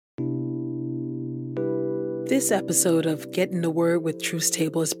This episode of Get in the Word with Truth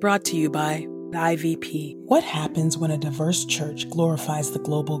Table is brought to you by IVP. What happens when a diverse church glorifies the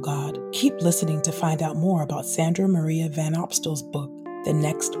global God? Keep listening to find out more about Sandra Maria Van Opstel's book, The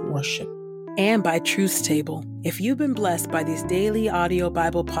Next Worship. And by Truth Table. If you've been blessed by these daily audio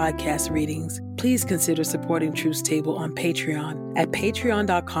Bible podcast readings, please consider supporting Truth Table on Patreon at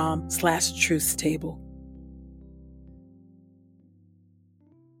patreon.com/truthstable.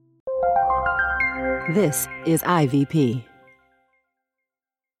 This is IVP.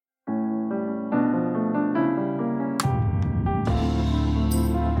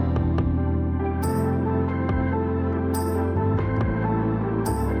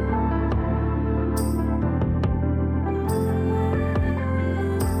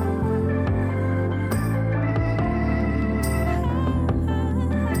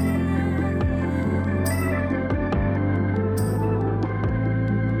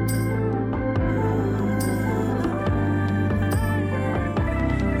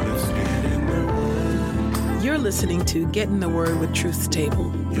 You're listening to Get in the Word with Truth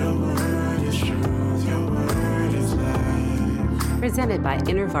Table. Your word is truth, your word is life. Presented by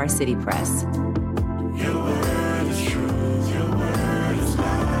InterVarsity Press. Your word is truth, your word is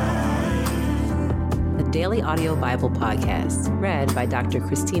life. The daily audio Bible podcast, read by Dr.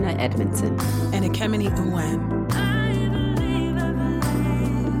 Christina Edmondson. And Ekemini Uwan.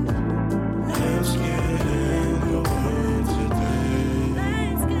 Let's get in the word today.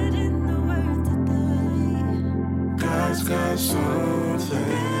 God's got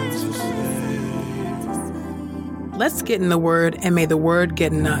something to say. Let's get in the Word, and may the Word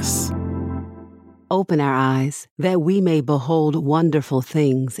get in us. Open our eyes that we may behold wonderful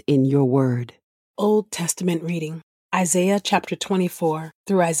things in your word. Old Testament reading, Isaiah chapter 24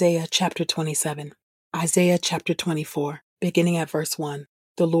 through Isaiah chapter 27. Isaiah chapter 24, beginning at verse 1.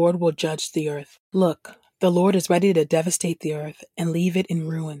 The Lord will judge the earth. Look, the Lord is ready to devastate the earth and leave it in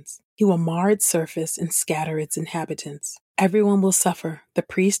ruins. He will mar its surface and scatter its inhabitants. Everyone will suffer, the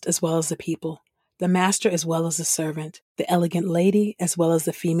priest as well as the people, the master as well as the servant, the elegant lady as well as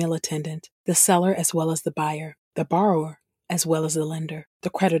the female attendant, the seller as well as the buyer, the borrower as well as the lender, the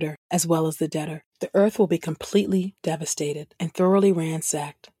creditor as well as the debtor. The earth will be completely devastated and thoroughly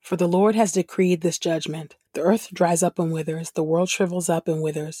ransacked, for the Lord has decreed this judgment. The earth dries up and withers, the world shrivels up and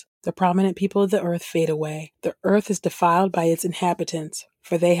withers, the prominent people of the earth fade away. The earth is defiled by its inhabitants,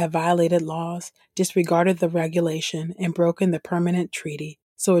 for they have violated laws, disregarded the regulation, and broken the permanent treaty.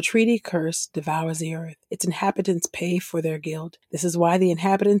 So a treaty curse devours the earth. Its inhabitants pay for their guilt. This is why the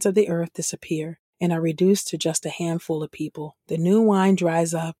inhabitants of the earth disappear and are reduced to just a handful of people. The new wine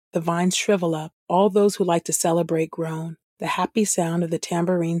dries up, the vines shrivel up, all those who like to celebrate groan. The happy sound of the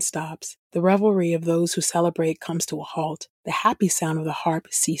tambourine stops. The revelry of those who celebrate comes to a halt. The happy sound of the harp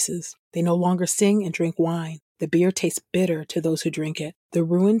ceases. They no longer sing and drink wine. The beer tastes bitter to those who drink it. The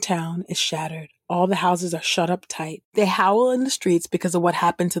ruined town is shattered. All the houses are shut up tight. They howl in the streets because of what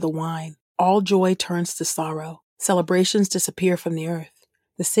happened to the wine. All joy turns to sorrow. Celebrations disappear from the earth.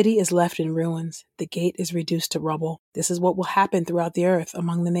 The city is left in ruins. The gate is reduced to rubble. This is what will happen throughout the earth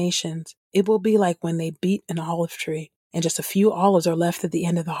among the nations. It will be like when they beat an olive tree, and just a few olives are left at the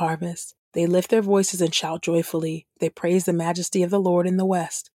end of the harvest. They lift their voices and shout joyfully. They praise the majesty of the Lord in the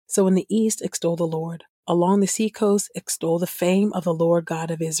west. So in the east, extol the Lord. Along the seacoast, extol the fame of the Lord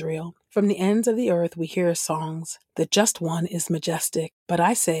God of Israel. From the ends of the earth we hear songs. The just one is majestic. But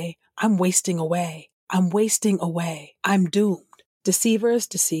I say, I'm wasting away. I'm wasting away. I'm doomed. Deceivers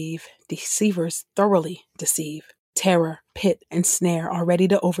deceive. Deceivers thoroughly deceive. Terror, pit, and snare are ready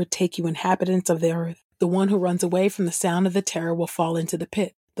to overtake you, inhabitants of the earth. The one who runs away from the sound of the terror will fall into the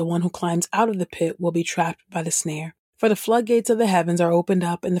pit. The one who climbs out of the pit will be trapped by the snare. For the floodgates of the heavens are opened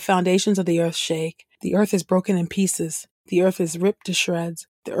up, and the foundations of the earth shake. The earth is broken in pieces. The earth is ripped to shreds.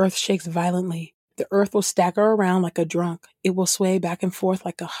 The earth shakes violently. The earth will stagger around like a drunk. It will sway back and forth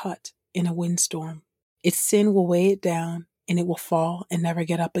like a hut in a windstorm. Its sin will weigh it down, and it will fall and never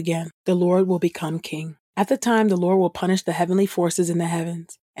get up again. The Lord will become king. At the time, the Lord will punish the heavenly forces in the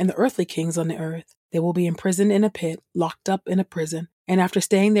heavens and the earthly kings on the earth. They will be imprisoned in a pit, locked up in a prison, and after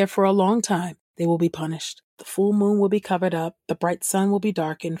staying there for a long time, they will be punished. The full moon will be covered up, the bright sun will be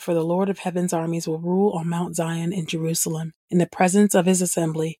darkened, for the Lord of heaven's armies will rule on Mount Zion in Jerusalem, in the presence of his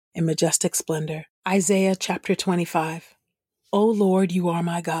assembly in majestic splendor. Isaiah chapter 25. O Lord, you are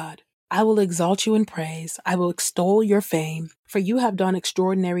my God. I will exalt you in praise. I will extol your fame, for you have done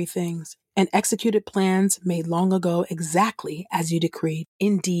extraordinary things and executed plans made long ago exactly as you decreed.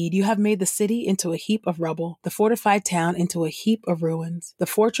 Indeed, you have made the city into a heap of rubble, the fortified town into a heap of ruins. The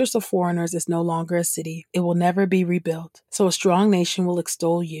fortress of foreigners is no longer a city. It will never be rebuilt. So a strong nation will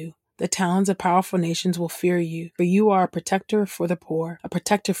extol you. The towns of powerful nations will fear you, for you are a protector for the poor, a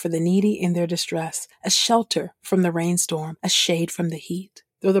protector for the needy in their distress, a shelter from the rainstorm, a shade from the heat.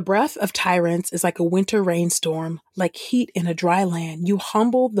 Though the breath of tyrants is like a winter rainstorm, like heat in a dry land, you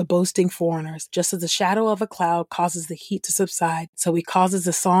humble the boasting foreigners. Just as the shadow of a cloud causes the heat to subside, so he causes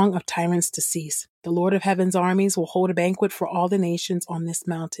the song of tyrants to cease. The Lord of heaven's armies will hold a banquet for all the nations on this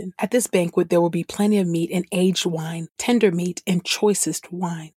mountain. At this banquet there will be plenty of meat and aged wine, tender meat and choicest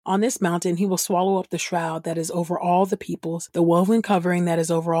wine. On this mountain he will swallow up the shroud that is over all the peoples, the woven covering that is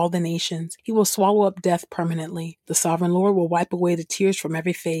over all the nations. He will swallow up death permanently. The sovereign Lord will wipe away the tears from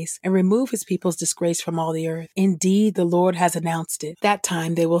every face and remove his people's disgrace from all the earth. Indeed, the Lord has announced it. That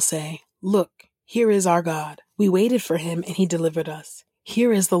time they will say, "Look, here is our God. We waited for him and he delivered us.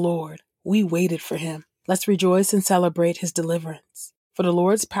 Here is the Lord. We waited for him. Let's rejoice and celebrate his deliverance. For the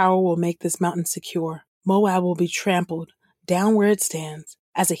Lord's power will make this mountain secure. Moab will be trampled down where it stands,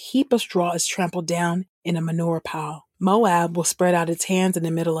 as a heap of straw is trampled down in a manure pile. Moab will spread out its hands in the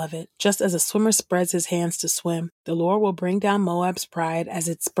middle of it, just as a swimmer spreads his hands to swim. The Lord will bring down Moab's pride as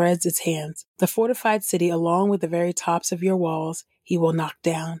it spreads its hands. The fortified city, along with the very tops of your walls, he will knock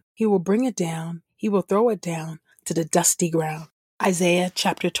down. He will bring it down. He will throw it down to the dusty ground." Isaiah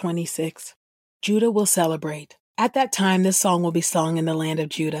chapter 26. Judah will celebrate. At that time, this song will be sung in the land of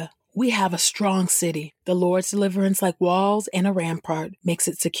Judah. We have a strong city. The Lord's deliverance, like walls and a rampart, makes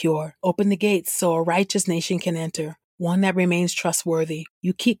it secure. Open the gates so a righteous nation can enter, one that remains trustworthy.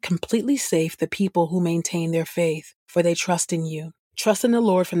 You keep completely safe the people who maintain their faith, for they trust in you. Trust in the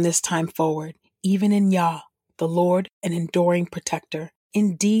Lord from this time forward, even in Yah, the Lord, an enduring protector.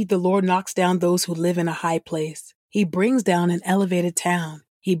 Indeed, the Lord knocks down those who live in a high place. He brings down an elevated town.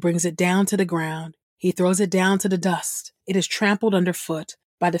 He brings it down to the ground. He throws it down to the dust. It is trampled underfoot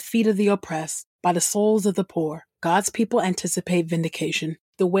by the feet of the oppressed, by the soles of the poor. God's people anticipate vindication.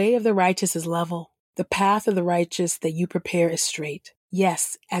 The way of the righteous is level. The path of the righteous that you prepare is straight.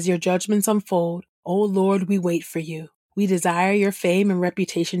 Yes, as your judgments unfold, O Lord, we wait for you. We desire your fame and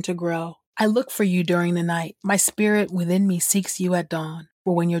reputation to grow. I look for you during the night. My spirit within me seeks you at dawn.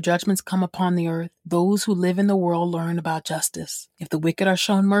 For when your judgments come upon the earth, those who live in the world learn about justice. If the wicked are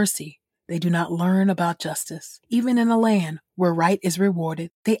shown mercy, they do not learn about justice. Even in a land where right is rewarded,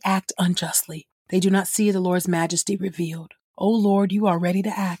 they act unjustly. They do not see the Lord's majesty revealed. O Lord, you are ready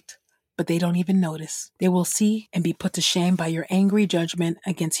to act, but they don't even notice. They will see and be put to shame by your angry judgment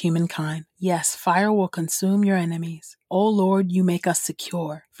against humankind. Yes, fire will consume your enemies. O Lord, you make us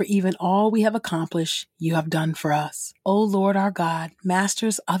secure, for even all we have accomplished, you have done for us. O Lord our God,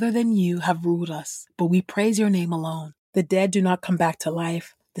 masters other than you have ruled us, but we praise your name alone. The dead do not come back to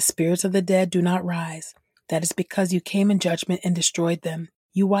life. The spirits of the dead do not rise. That is because you came in judgment and destroyed them.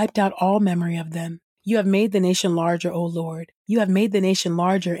 You wiped out all memory of them. You have made the nation larger, O Lord. You have made the nation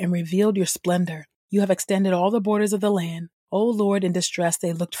larger and revealed your splendor. You have extended all the borders of the land. O Lord, in distress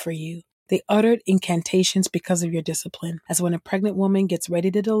they looked for you. They uttered incantations because of your discipline, as when a pregnant woman gets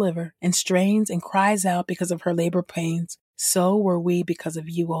ready to deliver and strains and cries out because of her labor pains. So were we because of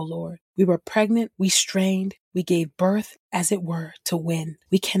you, O Lord. We were pregnant, we strained, we gave birth, as it were, to wind.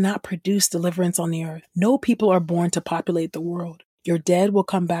 We cannot produce deliverance on the earth. No people are born to populate the world. Your dead will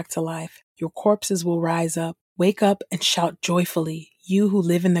come back to life. Your corpses will rise up. Wake up and shout joyfully, you who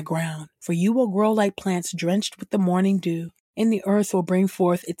live in the ground, for you will grow like plants drenched with the morning dew, and the earth will bring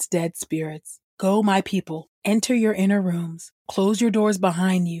forth its dead spirits. Go, my people, enter your inner rooms. Close your doors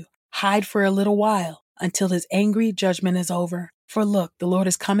behind you. Hide for a little while until his angry judgment is over. For look, the Lord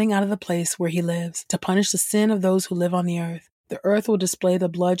is coming out of the place where he lives to punish the sin of those who live on the earth. The earth will display the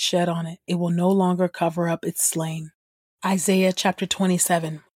blood shed on it. It will no longer cover up its slain. Isaiah chapter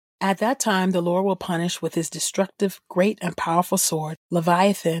 27. At that time, the Lord will punish with his destructive, great and powerful sword,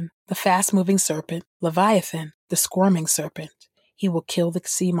 Leviathan, the fast-moving serpent, Leviathan, the squirming serpent. He will kill the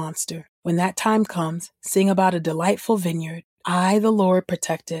sea monster. When that time comes, sing about a delightful vineyard. I, the Lord,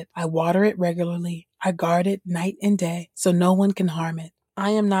 protect it. I water it regularly. I guard it night and day, so no one can harm it.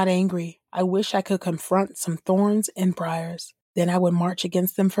 I am not angry. I wish I could confront some thorns and briars. Then I would march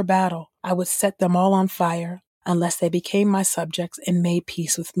against them for battle. I would set them all on fire, unless they became my subjects and made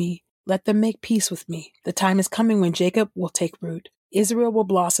peace with me. Let them make peace with me. The time is coming when Jacob will take root. Israel will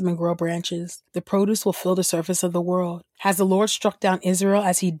blossom and grow branches. The produce will fill the surface of the world. Has the Lord struck down Israel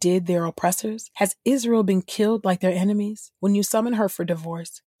as he did their oppressors? Has Israel been killed like their enemies? When you summon her for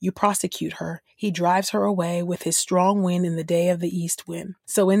divorce, you prosecute her. He drives her away with his strong wind in the day of the east wind.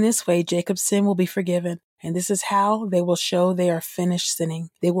 So in this way, Jacob's sin will be forgiven. And this is how they will show they are finished sinning.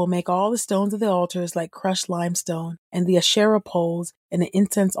 They will make all the stones of the altars like crushed limestone, and the Asherah poles and the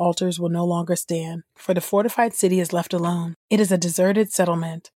incense altars will no longer stand. For the fortified city is left alone. It is a deserted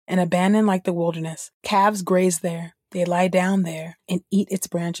settlement, and abandoned like the wilderness. Calves graze there. They lie down there and eat its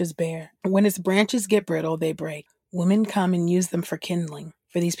branches bare. When its branches get brittle, they break. Women come and use them for kindling.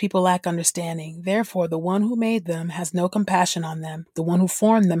 For these people lack understanding. Therefore, the one who made them has no compassion on them. The one who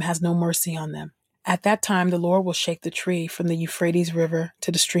formed them has no mercy on them. At that time, the Lord will shake the tree from the Euphrates River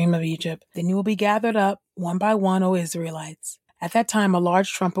to the stream of Egypt. Then you will be gathered up, one by one, O Israelites. At that time, a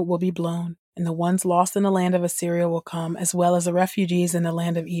large trumpet will be blown, and the ones lost in the land of Assyria will come, as well as the refugees in the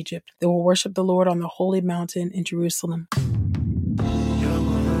land of Egypt. They will worship the Lord on the holy mountain in Jerusalem. Your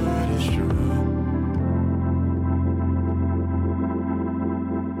word is true.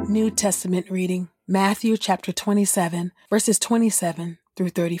 New Testament reading, Matthew chapter 27, verses 27 through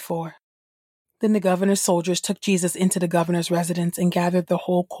 34. Then the governor's soldiers took Jesus into the governor's residence and gathered the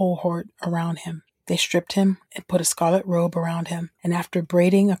whole cohort around him. They stripped him and put a scarlet robe around him, and after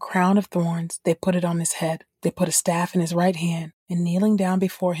braiding a crown of thorns, they put it on his head. They put a staff in his right hand, and kneeling down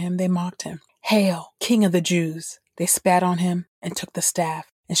before him, they mocked him. "Hail, King of the Jews!" They spat on him and took the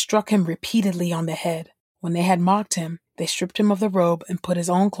staff and struck him repeatedly on the head. When they had mocked him, they stripped him of the robe and put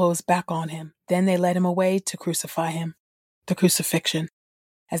his own clothes back on him. Then they led him away to crucify him. The crucifixion.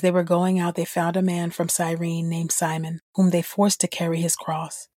 As they were going out, they found a man from Cyrene named Simon, whom they forced to carry his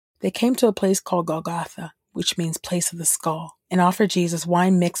cross. They came to a place called Golgotha, which means place of the skull, and offered Jesus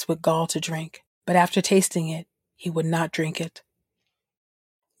wine mixed with gall to drink. But after tasting it, he would not drink it.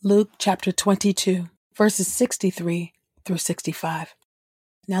 Luke chapter 22, verses 63 through 65.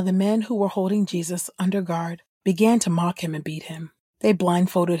 Now the men who were holding Jesus under guard began to mock him and beat him. They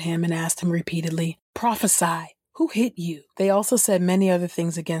blindfolded him and asked him repeatedly, "Prophesy, who hit you?" They also said many other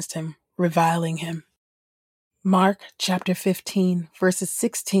things against him, reviling him. Mark chapter 15, verses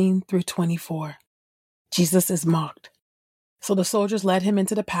 16 through 24. Jesus is mocked. So the soldiers led him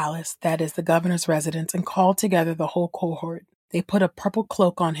into the palace, that is the governor's residence, and called together the whole cohort. They put a purple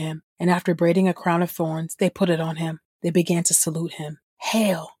cloak on him, and after braiding a crown of thorns, they put it on him. They began to salute him.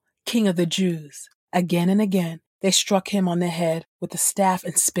 "Hail, King of the Jews!" Again and again, they struck him on the head with a staff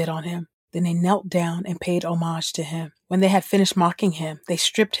and spit on him. Then they knelt down and paid homage to him. When they had finished mocking him, they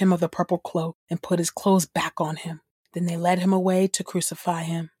stripped him of the purple cloak and put his clothes back on him. Then they led him away to crucify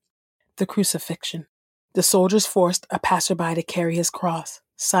him. The crucifixion. The soldiers forced a passerby to carry his cross,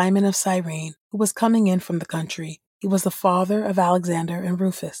 Simon of Cyrene, who was coming in from the country. He was the father of Alexander and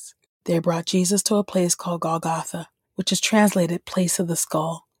Rufus. They brought Jesus to a place called Golgotha, which is translated place of the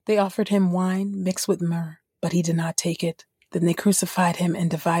skull. They offered him wine mixed with myrrh, but he did not take it. Then they crucified him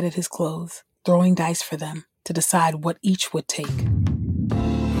and divided his clothes, throwing dice for them to decide what each would take.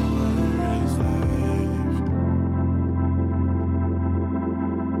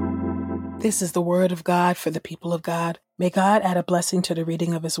 This is the word of God for the people of God. May God add a blessing to the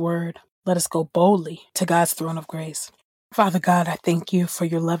reading of his word. Let us go boldly to God's throne of grace. Father God, I thank you for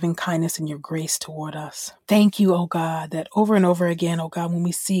your loving kindness and your grace toward us. Thank you, oh God, that over and over again, oh God, when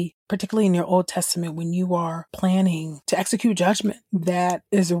we see, particularly in your Old Testament, when you are planning to execute judgment that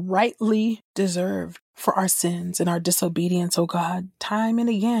is rightly deserved for our sins and our disobedience, oh God, time and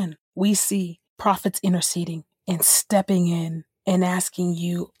again, we see prophets interceding and stepping in and asking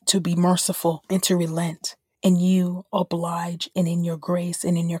you to be merciful and to relent. And you oblige and in your grace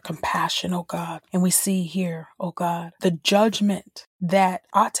and in your compassion, oh God. And we see here, oh God, the judgment that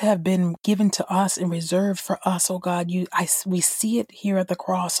ought to have been given to us and reserved for us, oh God. We see it here at the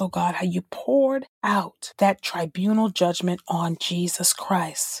cross, oh God, how you poured out that tribunal judgment on Jesus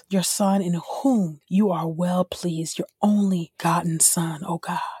Christ, your Son, in whom you are well pleased, your only begotten Son, oh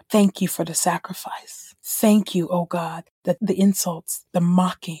God. Thank you for the sacrifice. Thank you, oh God, that the insults, the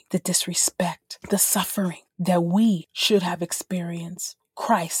mocking, the disrespect, the suffering that we should have experienced,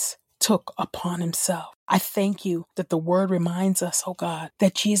 Christ took upon himself. I thank you that the word reminds us, oh God,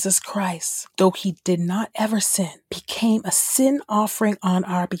 that Jesus Christ, though he did not ever sin, became a sin offering on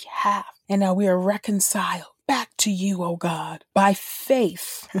our behalf. And now we are reconciled back to you, oh God, by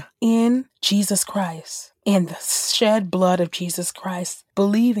faith in Jesus Christ and the shed blood of Jesus Christ,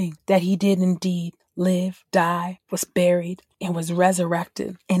 believing that he did indeed live, die, was buried, and was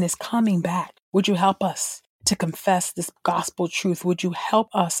resurrected and is coming back. Would you help us to confess this gospel truth? Would you help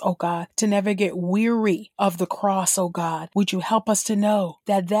us, oh God, to never get weary of the cross, oh God? Would you help us to know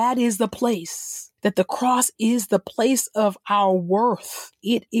that that is the place, that the cross is the place of our worth.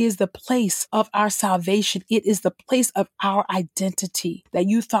 It is the place of our salvation. It is the place of our identity, that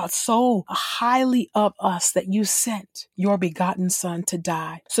you thought so highly of us that you sent your begotten Son to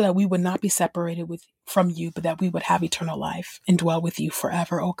die so that we would not be separated from you, but that we would have eternal life and dwell with you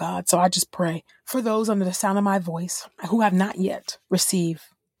forever, oh God. So I just pray for those under the sound of my voice who have not yet received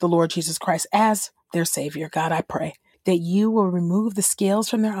the Lord Jesus Christ as their Savior. God, I pray that you will remove the scales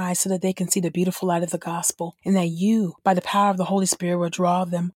from their eyes so that they can see the beautiful light of the gospel, and that you, by the power of the Holy Spirit, will draw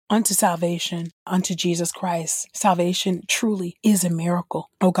them unto salvation, unto Jesus Christ. Salvation truly is a miracle,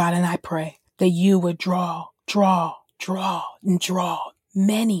 oh God, and I pray that you would draw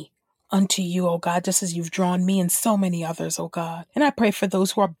many unto you, oh God, just as you've drawn me and so many others, oh God. And I pray for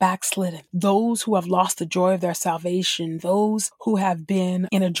those who are backslidden, those who have lost the joy of their salvation, those who have been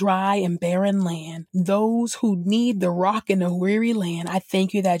in a dry and barren land, those who need the rock in a weary land. I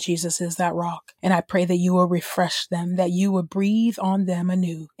thank you that Jesus is that rock. And I pray that you will refresh them, that you will breathe on them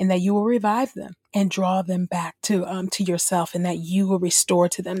anew, and that you will revive them and draw them back to yourself, and that you will restore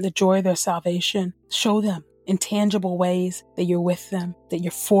to them the joy of their salvation. Show them in tangible ways that you're with them, that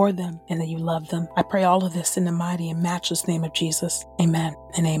you're for them, and that you love them. I pray all of this in the mighty and matchless name of Jesus. Amen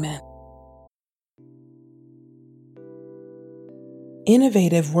and amen.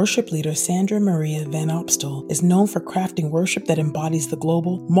 Innovative worship leader Sandra Maria Van Opstal is known for crafting worship that embodies the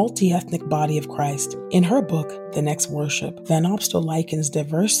global, multi-ethnic body of Christ. In her book, The Next Worship, Van Opstal likens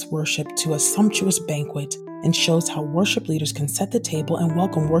diverse worship to a sumptuous banquet and shows how worship leaders can set the table and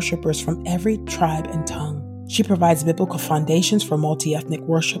welcome worshipers from every tribe and tongue. She provides biblical foundations for multi-ethnic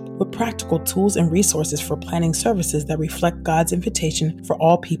worship with practical tools and resources for planning services that reflect God's invitation for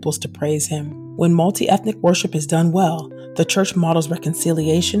all peoples to praise Him. When multi-ethnic worship is done well, the church models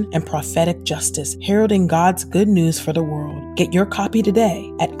reconciliation and prophetic justice, heralding God's good news for the world. Get your copy today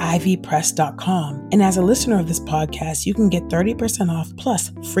at ivpress.com. And as a listener of this podcast, you can get 30% off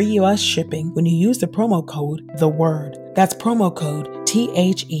plus free U.S. shipping when you use the promo code THEWORD. That's promo code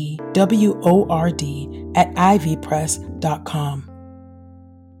THEWORD at ivpress.com.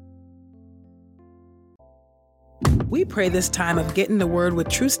 We pray this time of Getting the Word with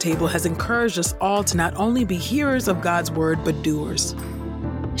Truth Table has encouraged us all to not only be hearers of God's Word, but doers.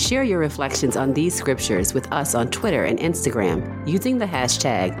 Share your reflections on these scriptures with us on Twitter and Instagram using the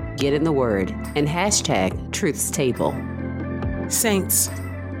hashtag #GetInTheWord and hashtag #TruthsTable. Saints,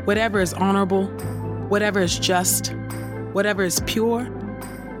 whatever is honorable, whatever is just, whatever is pure,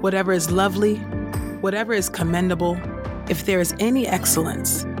 whatever is lovely, whatever is commendable, if there is any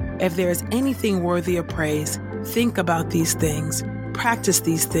excellence, if there is anything worthy of praise, think about these things, practice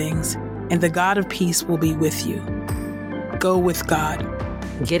these things, and the God of peace will be with you. Go with God.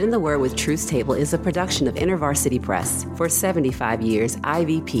 Get in the Word with Truth Table is a production of InterVarsity Press. For 75 years,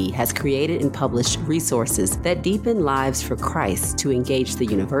 IVP has created and published resources that deepen lives for Christ to engage the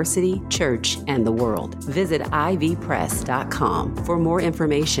university, church, and the world. Visit ivpress.com for more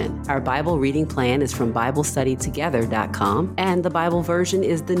information. Our Bible reading plan is from BibleStudyTogether.com, and the Bible version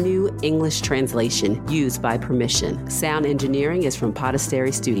is the New English Translation used by permission. Sound engineering is from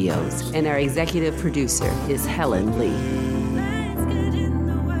Podastery Studios, and our executive producer is Helen Lee.